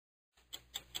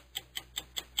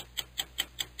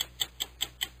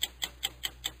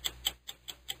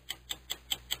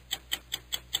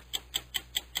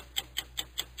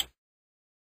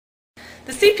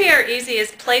CPR Easy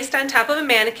is placed on top of a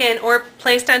mannequin or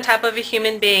placed on top of a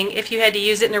human being if you had to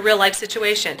use it in a real-life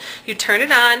situation. You turn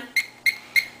it on,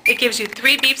 it gives you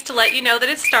 3 beeps to let you know that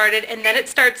it started, and then it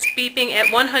starts beeping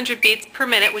at 100 beats per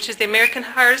minute, which is the American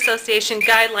Heart Association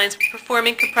guidelines for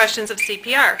performing compressions of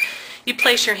CPR. You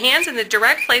place your hands in the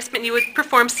direct placement you would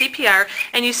perform CPR,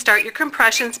 and you start your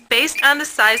compressions based on the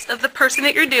size of the person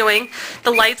that you're doing. The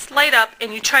lights light up,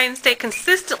 and you try and stay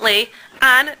consistently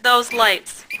on those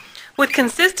lights. With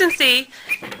consistency,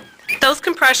 those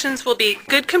compressions will be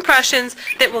good compressions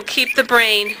that will keep the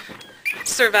brain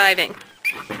surviving.